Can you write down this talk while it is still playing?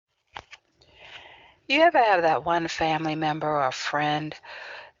You ever have that one family member or friend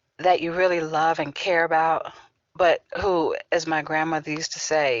that you really love and care about, but who, as my grandmother used to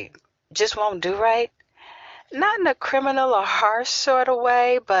say, just won't do right? Not in a criminal or harsh sort of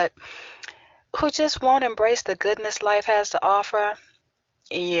way, but who just won't embrace the goodness life has to offer?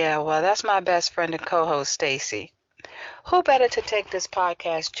 Yeah, well, that's my best friend and co-host, Stacey. Who better to take this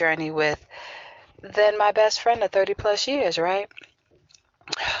podcast journey with than my best friend of 30 plus years, right?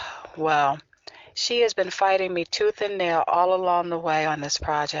 Well, she has been fighting me tooth and nail all along the way on this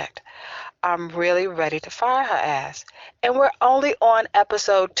project. I'm really ready to fire her ass. And we're only on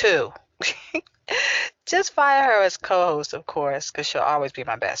episode 2. Just fire her as co-host, of course, because she'll always be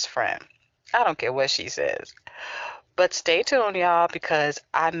my best friend. I don't care what she says. But stay tuned, y'all, because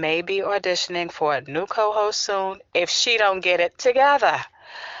I may be auditioning for a new co-host soon if she don't get it together.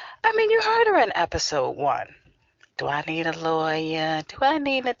 I mean, you heard her in episode 1. Do I need a lawyer? Do I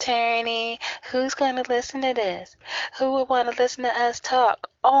need an attorney? Who's going to listen to this? Who would want to listen to us talk?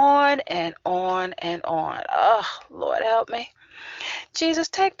 On and on and on. Oh, Lord help me. Jesus,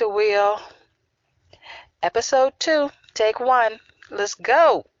 take the wheel. Episode 2, take 1. Let's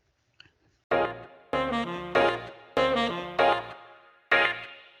go.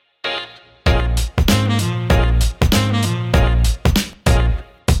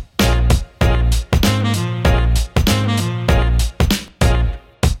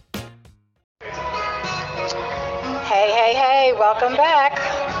 Hey, welcome back.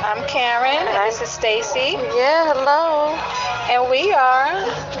 I'm Karen. This is Stacey. Yeah, hello. And we are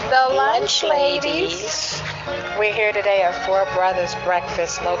the Lunch Ladies. We're here today at Four Brothers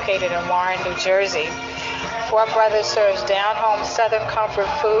Breakfast, located in Warren, New Jersey. Four Brothers serves down-home Southern comfort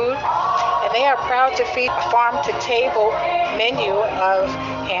food, and they are proud to feed a farm-to-table menu of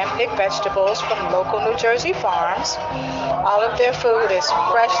hand-picked vegetables from local New Jersey farms. All of their food is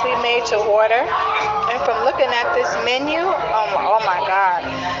freshly made to order, and from looking at this menu, oh my God,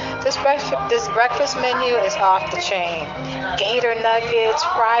 this breakfast menu is off the chain. Gator nuggets,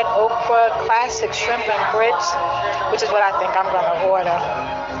 fried okra, classic shrimp and grits, which is what I think I'm going to order.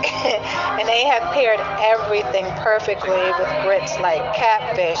 And they have paired everything perfectly with grits like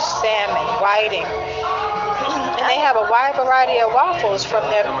catfish, salmon, whiting. And they have a wide variety of waffles from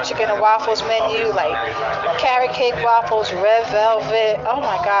their chicken and waffles menu, like carrot cake waffles, red velvet. Oh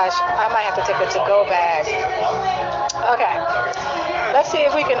my gosh, I might have to take a to-go bag. Okay, let's see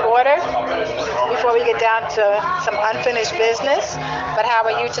if we can order before we get down to some unfinished business. But how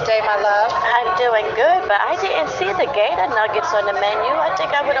are you today, my love? I'm doing good, but I didn't see the gator nuggets on the menu. I think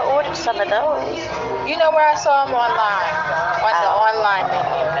I would have ordered some of those. You know where I saw them online, on the online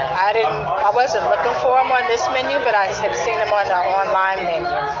menu. I wasn't looking for them on this menu, but I have seen them on the online menu.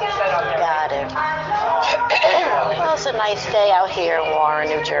 Got it. Well, it's a nice day out here in Warren,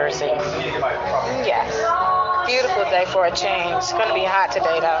 New Jersey. Yes. Beautiful day for a change. It's going to be hot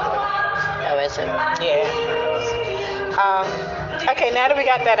today, though. Oh, is it? Yeah. Okay, now that we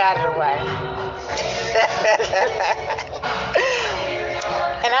got that out of the way.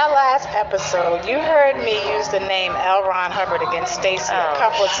 In our last episode, you heard me use the name L. Ron Hubbard against Stacey a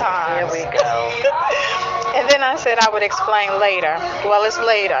couple of times. Here we go. And then I said I would explain later. Well, it's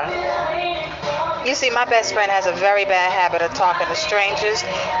later. You see, my best friend has a very bad habit of talking to strangers,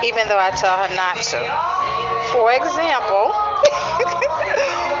 even though I tell her not to. For example,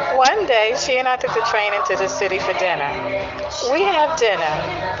 one day she and I took the train into the city for dinner. We have dinner,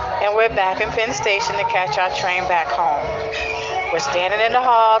 and we're back in Penn Station to catch our train back home. We're standing in the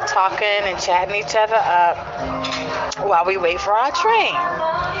hall talking and chatting each other up while we wait for our train.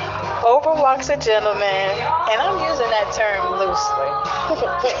 Over walks a gentleman, and I'm using that term loosely.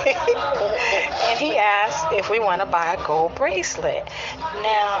 And he asks if we want to buy a gold bracelet.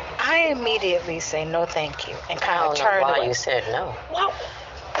 Now, I immediately say no thank you and kind of turn away. Why you said no? Well,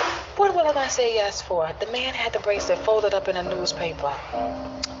 what was I going to say yes for? The man had the bracelet folded up in a newspaper.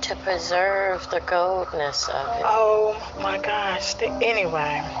 To preserve the goldness of it. Oh my gosh.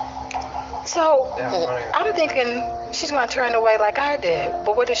 Anyway. So, I'm thinking she's going to turn away like I did.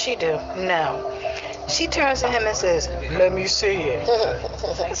 But what does she do? No. She turns to him and says, "Let me see it."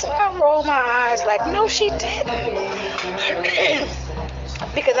 So I roll my eyes like, no, she didn't.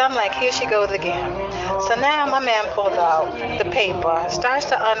 Because I'm like, here she goes again. So now my man pulled out the paper, starts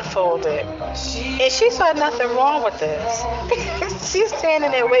to unfold it. And she saw nothing wrong with this. She's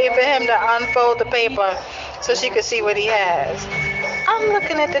standing there waiting for him to unfold the paper so she could see what he has. I'm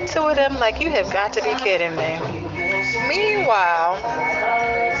looking at the two of them like, you have got to be kidding me. Meanwhile,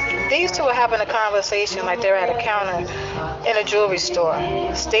 these two are having a conversation like they're at a counter in a jewelry store.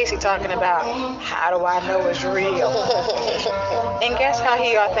 Stacey talking about, how do I know it's real? And guess how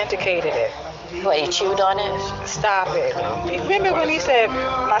he authenticated it? What, he chewed on it? Stop it. Remember when he said,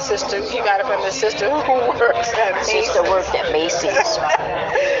 my sister, he got it from his sister who works at Macy's. Sister worked at Macy's.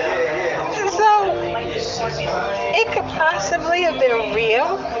 So, it could possibly have been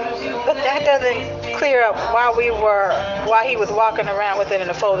real, but that doesn't clear up why he was walking around with it in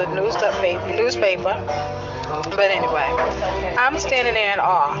a folded newspaper. But anyway, I'm standing there in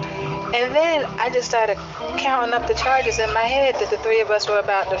awe. And then I just started counting up the charges in my head that the three of us were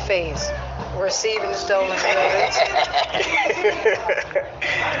about to face. Receiving stolen goods,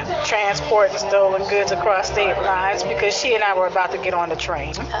 transporting stolen goods across state lines, because she and I were about to get on the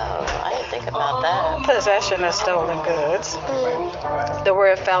train. Oh, I didn't think about that. Possession of stolen goods. The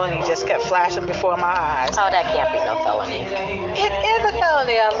word felony just kept flashing before my eyes. Oh, that can't be no felony. It is a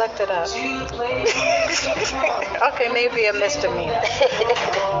felony. I looked it up. Okay, maybe a misdemeanor.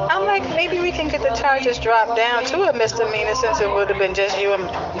 I'm like, maybe we can get the charges dropped down to a misdemeanor, since it would have been just you and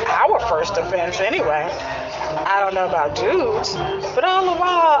our first offense anyway. I don't know about dudes, but all the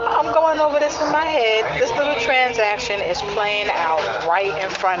while I'm going over this in my head. This little transaction is playing out right in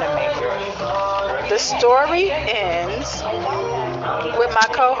front of me. The story ends with my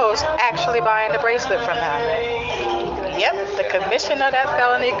co-host actually buying the bracelet from him. Yep, the commission of that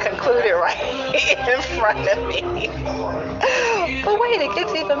felony concluded right in front of me. But wait, it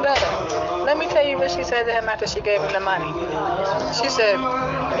gets even better. Let me tell you what she said to him after she gave him the money. She said,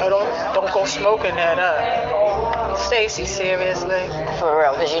 "No, don't go smoking that up." Stacey, seriously? For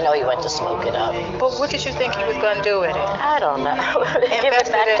real, because you know he went to smoke it up. But what did you think he was going to do with it? I don't know. Give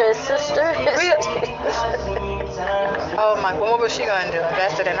it back to his sister? Oh my, what was she going to do?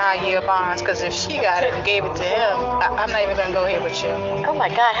 Invested in high-yield bonds? Because if she got it and gave it to him, I'm not even going to go here with you. Oh my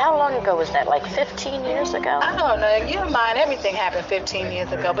God, how long ago was that? Like 15 years ago? I don't know. Your mind, everything happened 15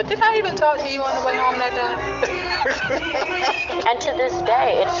 years ago. But did I even talk to you on the way home that day? And to this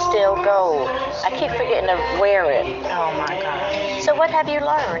day, it's still gold. I keep forgetting to wear it. Oh my God. So what have you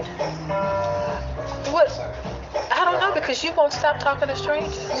learned? What? I don't know, because you won't stop talking to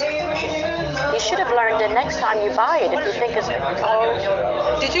strangers. You should have learned it next time you buy it if you think it's...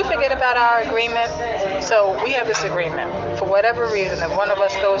 Oh, did you forget about our agreement? So we have this agreement. For whatever reason, if one of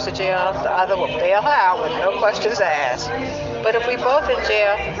us goes to jail, the other will bail out with no questions asked. But if we both in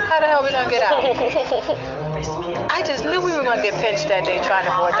jail, how the hell are we going to get out? I just knew we were going to get pinched that day trying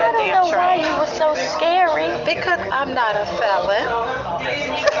to board that damn train. I don't know why you were so scary. Because I'm not a felon.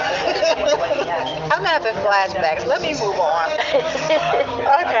 I'm having flashbacks. Let me move on.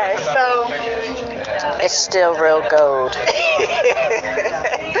 Okay, so... It's still real gold.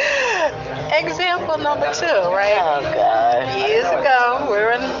 Example number 2, right? Oh, God. Years ago, we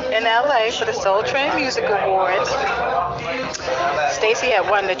were in LA for the Soul Train Music Awards. Stacey had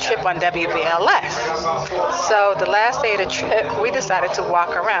won the trip on WBLS. So the last day of the trip, we decided to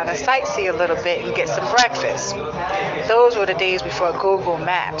walk around and sightsee a little bit and get some breakfast. Those were the days before Google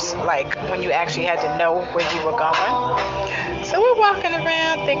Maps, like when you actually had to know where you were going. So we're walking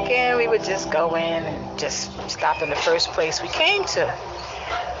around thinking we would just go in and just stop in the first place we came to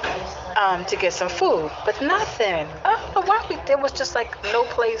get some food, but nothing. I don't know why there was just like no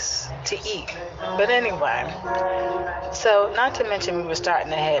place to eat. But anyway, so not to mention we were starting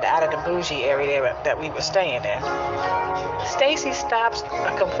to head out of the bougie area that we were staying in. Stacey stops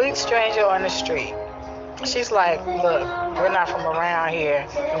a complete stranger on the street. She's like, "Look, we're not from around here,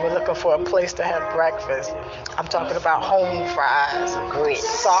 and we're looking for a place to have breakfast." I'm talking about home fries, grits,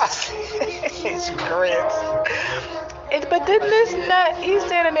 sausage, grits. But didn't this nut, he's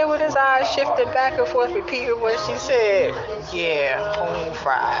standing there with his eyes shifting back and forth, repeating what she said. Yeah, home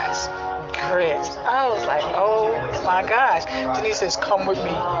fries, grits. I was like, oh my gosh. Then he says, "Come with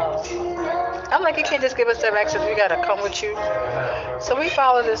me." I'm like, you can't just give us directions, we gotta come with you. So we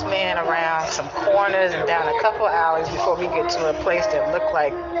follow this man around some corners and down a couple alleys before we get to a place that looked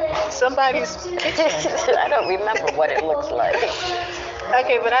like somebody's kitchen. I don't remember what it looks like.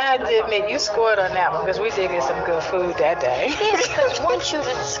 Okay, but I have to admit, you scored on that one because we did get some good food that day. Yeah, because once you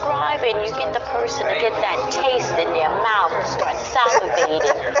describe it and you get the person to get that taste in their mouth and start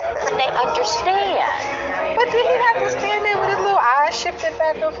salivating, and they understand. But did he have to stand there with his little eyes shifted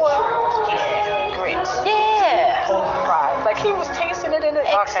back and forth? Yeah, grits. Yeah. Right. Like he was tasting it in his...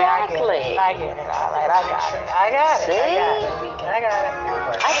 Exactly. Okay, I get it. All right, I got it. See? I got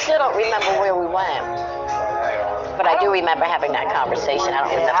it. I still don't remember where we went. But I do remember having that conversation. I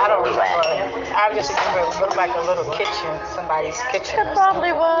don't remember where we went. I just remember it looked like a little kitchen, somebody's kitchen. It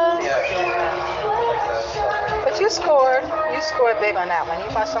probably was. But you scored. You scored big on that one.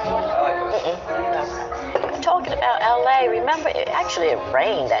 You bought some more? Talking about LA, remember, it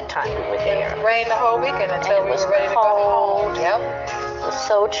rained that time we were there. It rained the whole weekend until we were ready to go home. Yep. The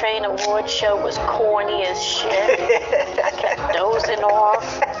Soul Train Award show was corny as shit. I kept dozing off.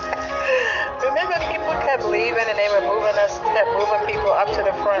 Remember people kept leaving and they were kept moving people up to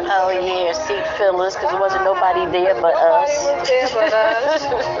the front. Oh yeah, seat fillers, because there wasn't nobody there but us. Nobody was there but us.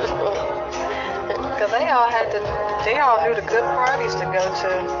 Because they all knew the good parties to go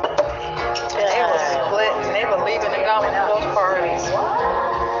to. And they were split and they were leaving and going to those parties.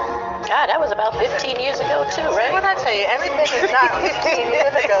 God, that was about 15 years ago too, right? What I tell you, everything is not 15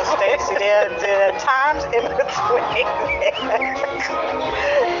 years ago, Stacey. There are times in between.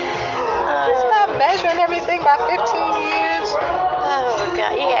 It's not measuring everything by 15 years. Oh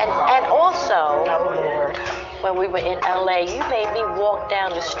God, yeah, and also when we were in LA, you made me walk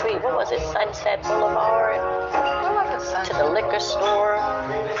down the street. What was it, Sunset Boulevard? To the liquor store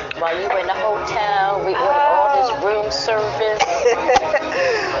while you were in the hotel. We ordered all this room service.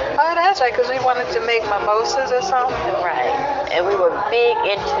 Oh, that's right, because we wanted to make mimosas or something. Right. And we were big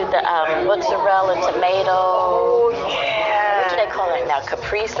into the mozzarella tomato. Oh, yeah. What do they call it now?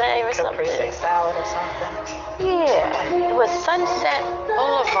 Caprese or something? Caprese salad or something. Yeah. It was Sunset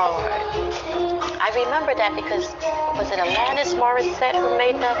Boulevard. I remember that because, was it Alanis Morissette who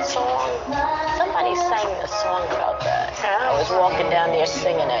made that song? Somebody sang a song about that. I was walking down there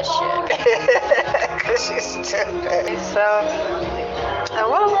singing that shit. Because she's stupid. So,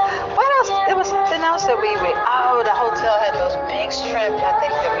 what else? There was something else that we would. Oh, the hotel had those big shrimp, I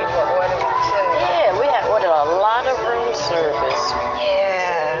think, that we were ordering too. Yeah, we had ordered a lot of room service.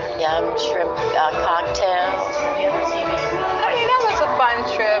 Yeah. Yum, shrimp cocktails. I mean, that was a fun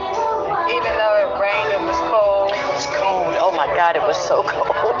trip. Even though it rained, it was cold. It was cold. Oh my God, it was so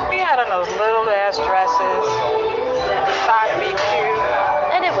cold. We had on those little ass dresses, thought it'd be cute.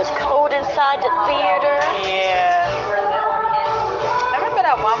 And it was cold inside the theater. Yeah. I remember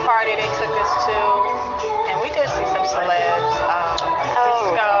that one party they took us to, and we did see some celebs.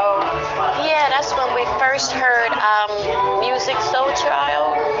 Yeah, that's when we first heard Music Soul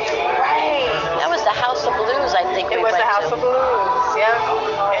Child. Right. That was the House of Blues, I think. It was the House of Blues, yeah.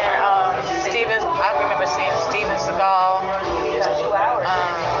 And I remember seeing Steven Seagal.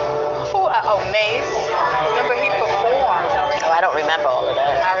 Mace. Remember he performed. Oh, I don't remember all of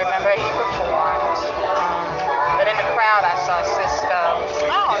that. I remember he performed. But in the crowd I saw Cisco.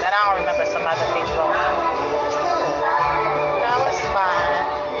 Oh, and I don't remember some other people. That was fun.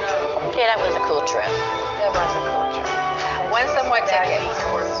 Yeah, that was a cool trip. That was a cool trip. Win some more tickets.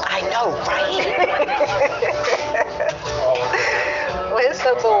 I know, right? Where's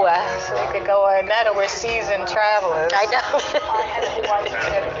the boy? So we could go on. Now that we're seasoned travelers. I know.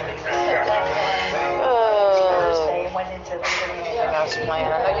 I was playing. I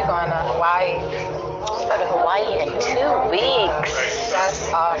know you're going to Hawaii. Go to Hawaii in 2 weeks.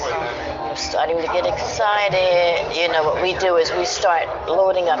 That's awesome. I'm starting to get excited. You know, what we do is we start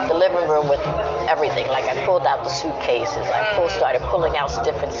loading up the living room with everything. Like I pulled out the suitcases. I started pulling out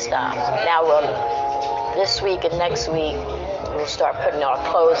different stuff. Now this week and next week, we'll start putting our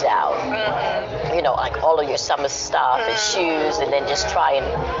clothes out. You know, like all of your summer stuff and shoes, and then just try and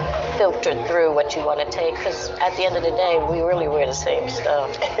filter through what you want to take. Because at the end of the day, we really wear the same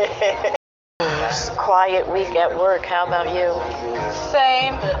stuff. Quiet week at work. How about you?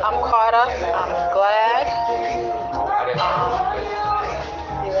 Same. I'm caught up. I'm glad.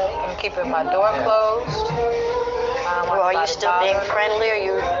 I'm keeping my door closed. Well, are you still being friendly, or are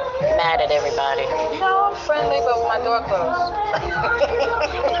you mad at everybody? No, I'm friendly, but with my door closed.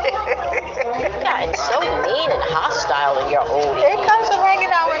 You've gotten so mean and hostile in your old age. It comes from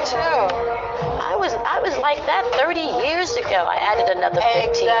hanging out with you. I was like that 30 years ago. I added another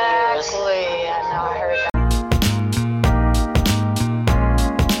 15 years. Exactly. I know. I heard that.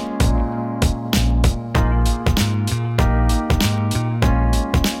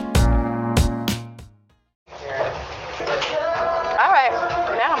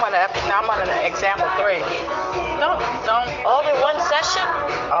 I'm on example 3. Don't. All in one session?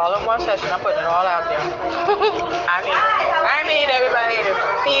 All in one session. I'm putting it all out there. I need everybody to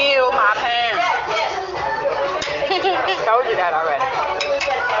feel my pain. I told you that already.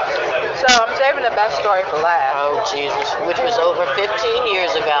 So I'm saving the best story for last. Oh, Jesus. Which was over 15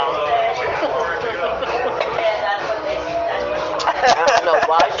 years ago. I don't know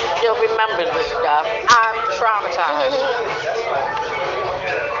why you still remember this stuff. I'm traumatized.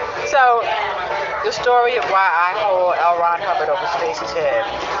 So, the story of why I hold L. Ron Hubbard over Stacey's head.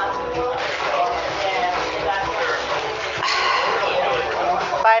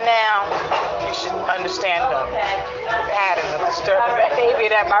 By now, you should understand the pattern of disturbing behavior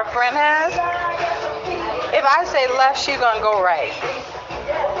that my friend has. If I say left, she's going to go right.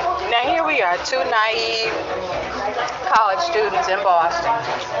 Now, here we are, two naive college students in Boston.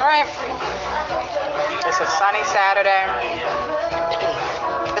 All right. It's a sunny Saturday.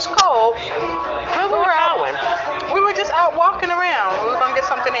 It's cold. Where we were going? We were just out walking around. We were going to get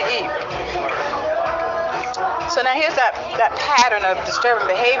something to eat. So now here's that pattern of disturbing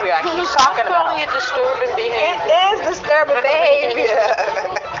behavior I keep talking about. Calling it disturbing behavior. It is disturbing behavior.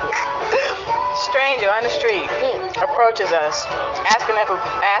 Stranger on the street approaches us, asking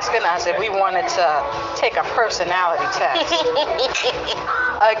us if we wanted to take a personality test.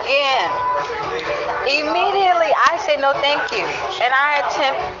 Again, immediately I say no thank you, and I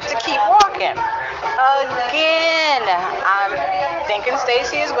attempt to keep walking. Again, I'm thinking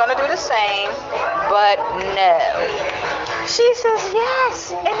Stacey is going to do the same, but no. She says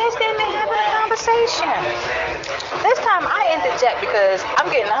yes, and then they having a conversation. This time I interject because I'm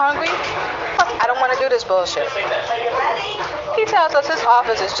getting hungry. Plus, I don't want to do this bullshit. He tells us his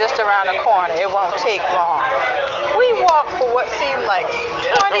office is just around the corner. It won't take long. We walk for what seemed like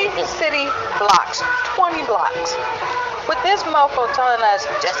 20 city blocks. 20 blocks. With this mofo telling us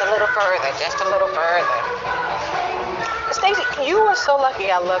just a little further, just a little further. Stacey, you are so lucky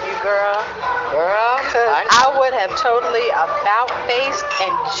I love you, girl. Girl, I would have totally about-faced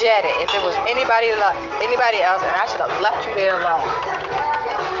and jetted if it was anybody else, and I should have left you there alone.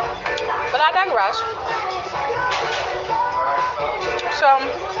 But I digress. So,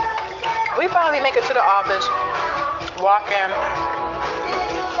 we finally make it to the office, walk in,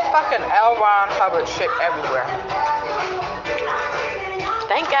 fucking L. Ron Hubbard shit everywhere.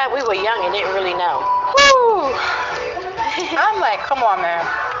 Thank God we were young and didn't really know. Woo! I'm like, come on, man.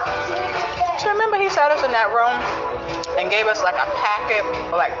 So remember he sat us in that room and gave us like a packet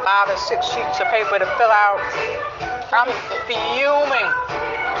of like 5 or 6 sheets of paper to fill out? I'm fuming.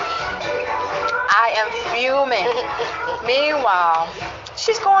 I am fuming. Meanwhile,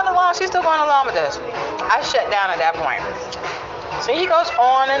 she's still going along with this. I shut down at that point. So he goes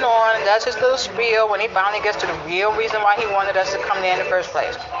on and does his little spiel when he finally gets to the real reason why he wanted us to come there in the first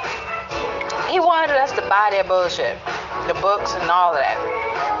place. He wanted us to buy their bullshit, the books and all of that.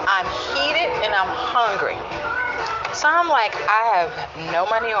 I'm heated and I'm hungry. So I'm like, I have no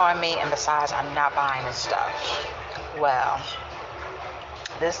money on me, and besides, I'm not buying this stuff. Well,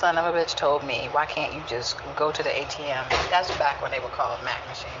 this son of a bitch told me, why can't you just go to the ATM? That's back when they were called Mac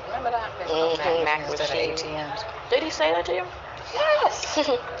machines. Remember that? They were called Mac instead of ATMs. Did he say that to you? Yes.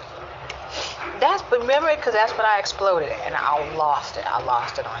 Remember, because that's when I exploded it, and I lost it. I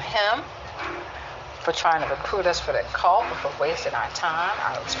lost it on him for trying to recruit us for the cult, for wasting our time.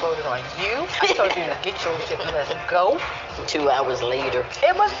 I exploded on you. I told you to get your shit and let's go. 2 hours later.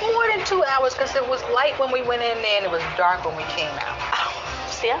 It was more than 2 hours because it was light when we went in there and it was dark when we came out. Oh,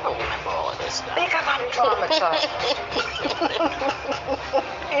 see, I don't remember all of this stuff. Because I'm traumatized.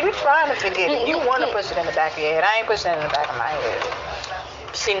 You're trying to forget it. You want to push it in the back of your head. I ain't pushing it in the back of my head.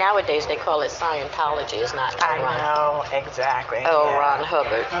 See, nowadays they call it Scientology. It's not I know, exactly. Oh, yeah. Ron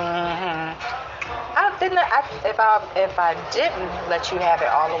Hubbard. Mm-hmm. If I didn't let you have it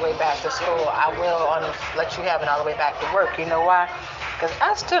all the way back to school, I will let you have it all the way back to work. You know why? Because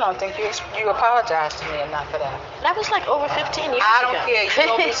I still don't think you apologized to me enough for that. That was like over 15 years ago. I don't care.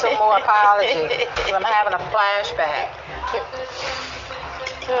 You owe me some more apology. I'm having a flashback.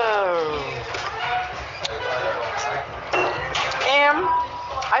 And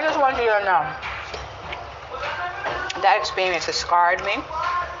I just want you to know that experience has scarred me,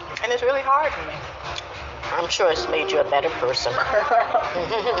 and it's really hard for me. I'm sure it's made you a better person. I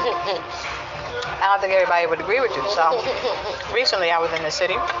don't think everybody would agree with you. So recently I was in the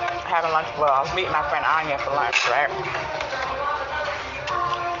city having lunch. Well, I was meeting my friend Anya for lunch, right?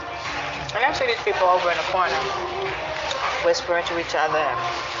 And I see these people over in the corner whispering to each other and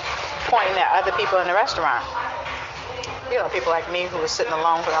pointing at other people in the restaurant. You know, people like me who was sitting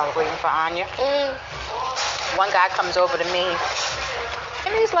alone because I was waiting for Anya. One guy comes over to me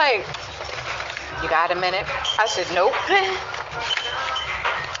and he's like, "You got a minute?" I said, "Nope."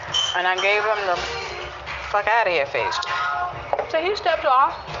 And I gave him the fuck out of here face. So he stepped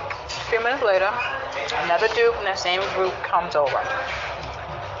off. A few minutes later, another dude from that same group comes over.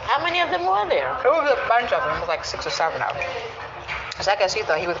 How many of them were there? There was a bunch of them. It was like 6 or 7 of them. So I guess he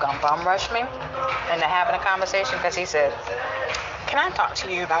thought he was going to bum rush me into having a conversation because he said, "Can I talk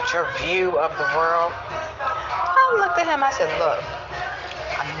to you about your view of the world?" I looked at him. I said, "Look,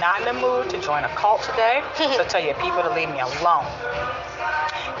 I'm not in the mood to join a cult today, so tell your people to leave me alone."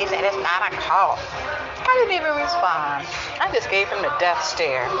 He said, "It's not a cult." I didn't even respond. I just gave him the death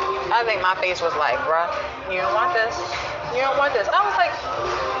stare. I think my face was like, "Bruh, you don't want this? You don't want this?" I was like,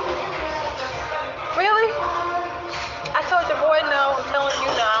 "Really? I told your boy no. I'm telling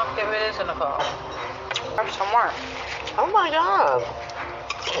you now if it isn't a cult." There's some more. Oh my God.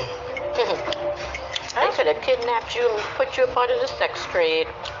 They could have kidnapped you and put you a part of the sex trade.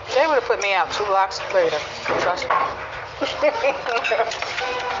 They would have put me out 2 blocks later. Trust me.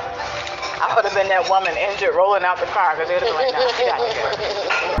 I would have been that woman injured rolling out the car because they would have been like, no, get out of here.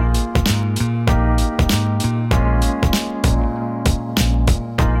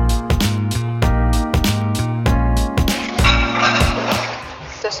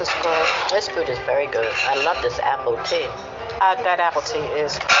 This is good. This food is very good. I love this apple tea. That apple tea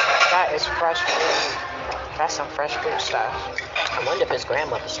is fresh food. That's some fresh food stuff. I wonder if his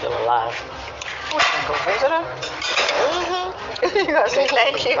grandmother's still alive. We can go visit her. Mm-hmm. You're going to say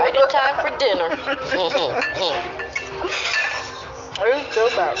thank you. Right in time for dinner. It's still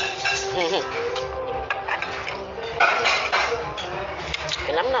bad.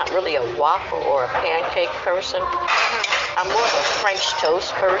 And I'm not really a waffle or a pancake person. I'm more of a French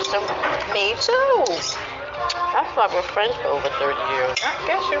toast person. Me too. I've thought we're friends for over 30 years. I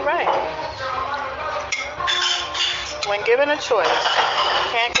guess you're right. When given a choice,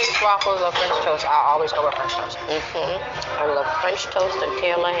 pancakes, waffles, or French toast, I always go with French toast. I love French toast and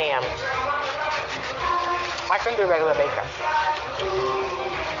Taylor ham. I can do regular bacon.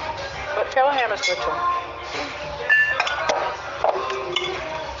 But Taylor ham is good too.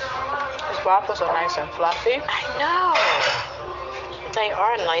 These waffles are nice and fluffy. I know. They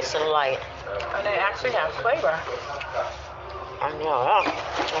are nice and light. And they actually have flavor. I know.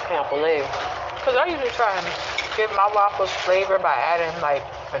 I can't believe. Because I usually try and give my waffles flavor by adding like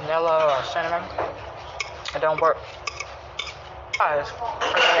vanilla or cinnamon. It don't work. Size.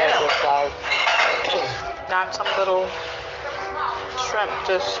 Not some little shrimp,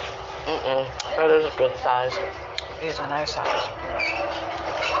 just. That is a good size. These are nice size.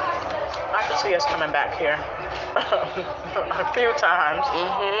 I can see us coming back here a few times.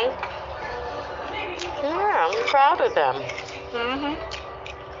 Yeah, I'm proud of them.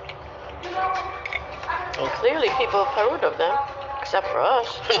 And clearly people have heard of them, except for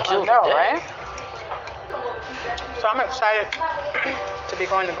us. I know, right? So I'm excited to be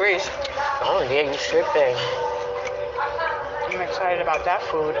going to Greece. Oh, yeah, you should be. I'm excited about that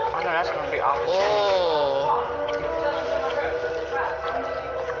food. I know that's going to be awesome.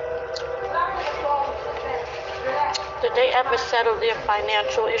 Did they ever settle their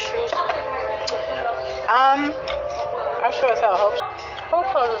financial issues? I'm sure as hell hope so. Hope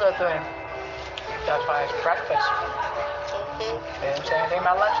closes at 3. That's why it's breakfast. They didn't say anything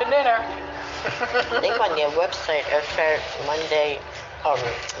about lunch and dinner. I think on their website it said Monday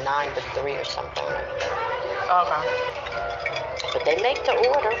 9 to 3 or something. Okay. But they make to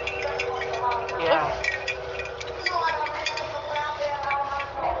order. Yeah.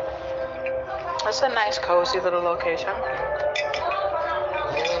 It's a nice, cozy little location.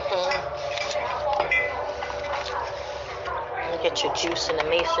 You get your juice in a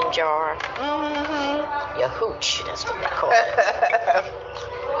mason jar. Your hooch, that's what they call it.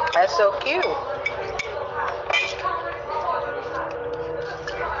 That's so cute.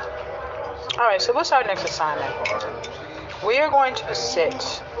 All right, so what's our next assignment? We are going to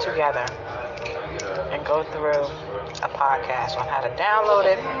sit together and go through a podcast on how to download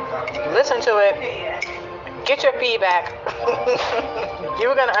it, listen to it, get your feedback.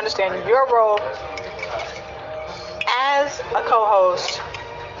 You're going to understand your role as a co-host.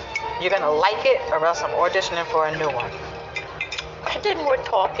 You're going to like it, or else I'm auditioning for a new one. I did more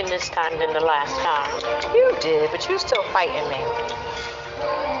talking this time than the last time. You did, but you're still fighting me.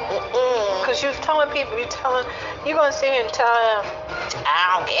 Because you're telling people, you're going to sit here and tell him,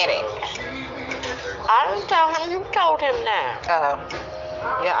 I don't get it. I didn't tell him, you told him that.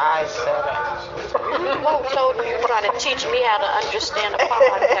 Your eyes said it. Who told him you trying to teach me how to understand a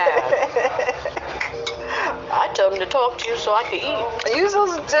podcast? I told him to talk to you so I could eat. You so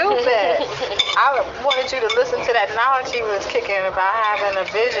stupid. I wanted you to listen to that knowledge he was kicking about having a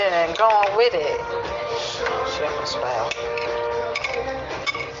vision and going with it. Shit was spell.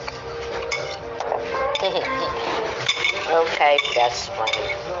 Okay, best friend.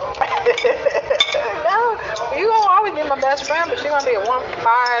 No, you gonna always be my best friend, but you're gonna be a one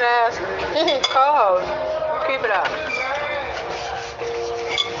fired ass co-host. Keep it up.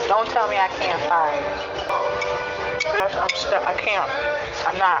 Don't tell me I can't fire you. I'm stuck. I can't.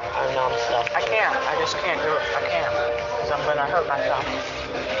 I'm not. I know I'm stuck. I can't. I just can't do it. I can't. Because I'm gonna hurt myself.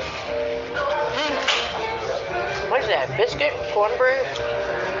 What is that? Biscuit? Cornbread?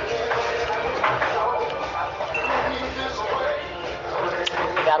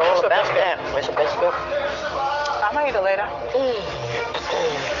 You got all about that. Where's the biscuit? I might eat it later.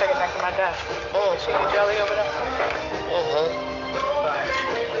 Take it back to my desk. See your jelly over there?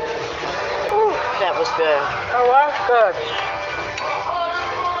 Ooh, that was good. It was good.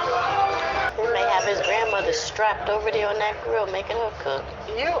 He may have his grandmother strapped over there on that grill making her cook.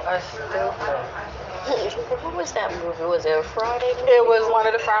 You are stupid. What was that movie? Was it a Friday movie? It was one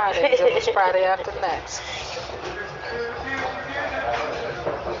of the Fridays. It was Friday after next.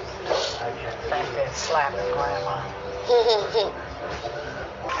 That did slap the grandma.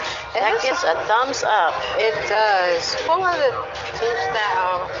 That gets a thumbs up. It does. What was it? Two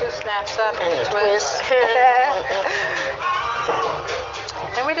snaps up And a twist.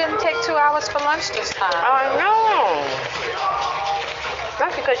 And we didn't take 2 hours for lunch this time. I know.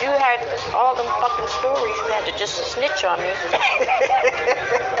 That's because you had all them fucking stories. You had to just snitch on me.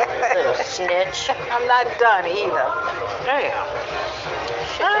 Little snitch. I'm not done either. Damn.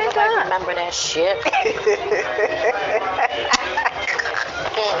 Shit, I ain't nobody done. remember that shit.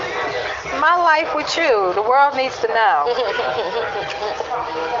 My life with you. The world needs to know.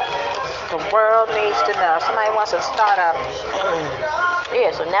 The world needs to know. Somebody wants to start up.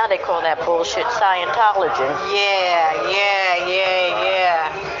 Yeah, so now they call that bullshit Scientology. Yeah.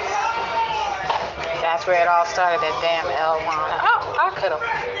 That's where it all started, that damn L1. Oh, I could have.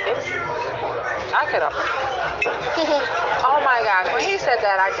 Oh my God, when he said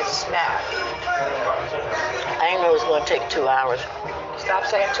that, I just snapped. I didn't know it was going to take 2 hours. Stop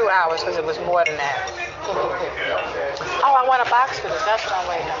saying 2 hours, because it was more than that. Oh, I want a box for this. That's what I'm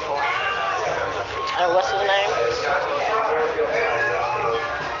waiting for. What's his name?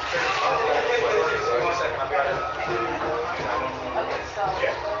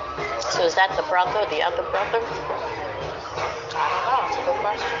 So is that the brother, the other brother? I don't know. It's a good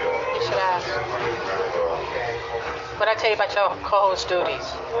question. You should ask. What I tell you about your co-host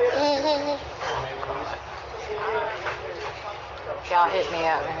duties? Y'all hit me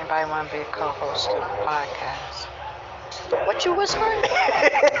up. Anybody want to be a co-host of the podcast? What you whispering?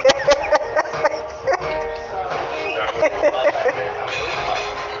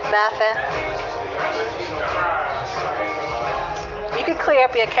 Nothing. You can clear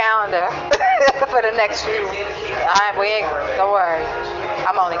up your calendar for the next few. Don't worry.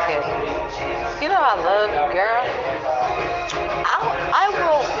 I'm only kidding. You know I love you, girl. I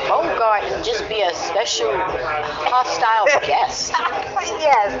will bogart and just be a special hostile guest.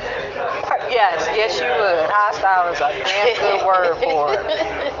 Yes, you would. Hostile is a damn good word for it.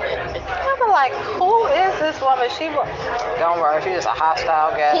 I'm like, who is this woman? Don't worry, she's just a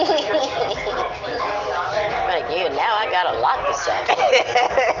hostile guest. Like, yeah, now I got a lot to say.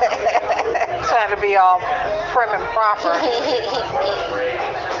 Trying to be all prim and proper.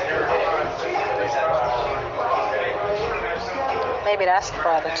 Maybe that's the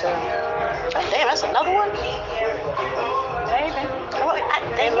brother too. Oh, damn, that's another one? Maybe. Well,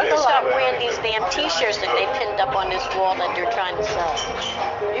 they need to stop wearing these damn t-shirts that they pinned up on this wall that they're trying to sell.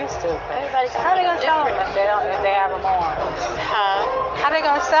 You stupid. Everybody's How they gonna sell them if they have them on? Huh? How they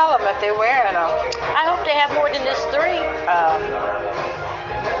gonna sell them if they're wearing them? I hope they have more than this 3.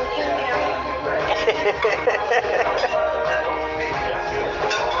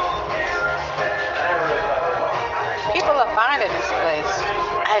 People are finding this place.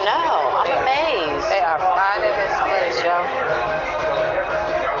 I know. I'm amazed. They are finding this place, yo.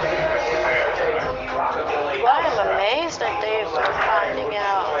 Well, I'm amazed that they're finding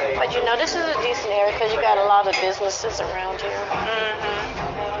out. But you know, this is a decent area because you got a lot of businesses around here.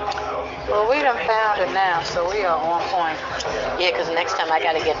 Well, we done found it now, so we are on point. Yeah, because next time I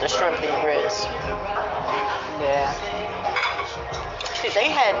got to get the shrimp and grits. Yeah.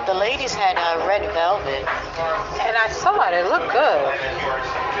 The ladies had red velvet. And I saw it. It looked good.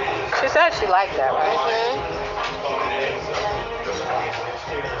 She said she liked that, right?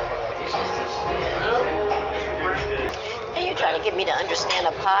 Hey, you're trying to get me to understand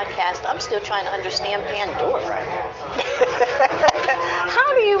a podcast. I'm still trying to understand Pandora.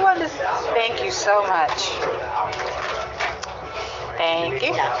 How do you understand? Thank you so much. Thank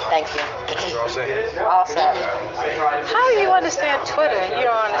you. No, thank you. All set. How do you understand Twitter and you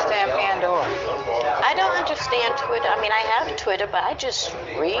don't understand Pandora? I don't understand Twitter. I mean, I have Twitter, but I just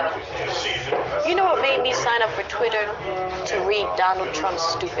read. You know what made me sign up for Twitter? To read Donald Trump's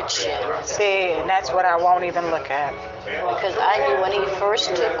stupid shit. See, and that's what I won't even look at. Because I knew when he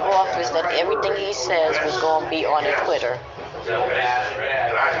first took office that everything he says was going to be on Twitter.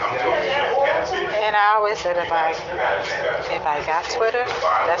 And I always said if I got Twitter,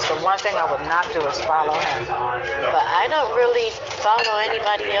 that's the one thing I would not do is follow him. But I don't really follow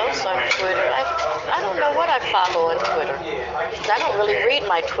anybody else on Twitter. I don't know what I follow on Twitter. I don't really read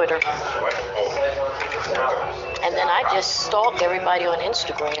my Twitter. And then I just stalk everybody on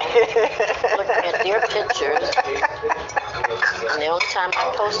Instagram, looking at their pictures. The only time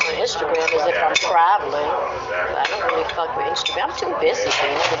I post on Instagram is if I'm traveling. I don't really fuck with Instagram. I'm too busy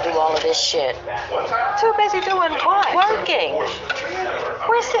to do all of this shit. Too busy doing what? Working.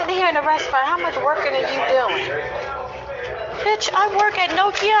 We're sitting here in the restaurant. How much working are you doing? Bitch, I work at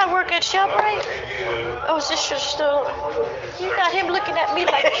Nokia. I work at ShopRite. Oh, is this your store? You got him looking at me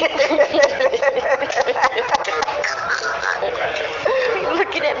like...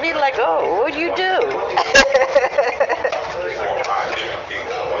 looking at me like, oh, what do you do?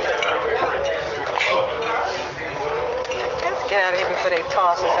 Let's get out of here before they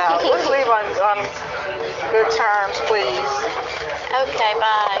toss us out. Let's leave on good terms, please. Okay,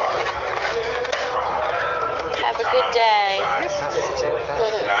 bye. Have a good day.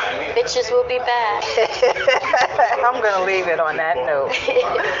 Bitches will be back. I'm going to leave it on that note.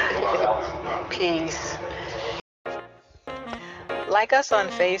 Peace. Like us on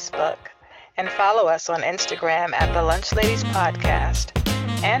Facebook and follow us on Instagram at The Lunch Ladies Podcast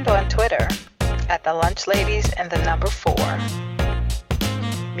and on Twitter at The Lunch Ladies and the number 4.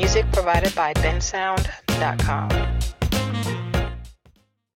 Music provided by bensound.com.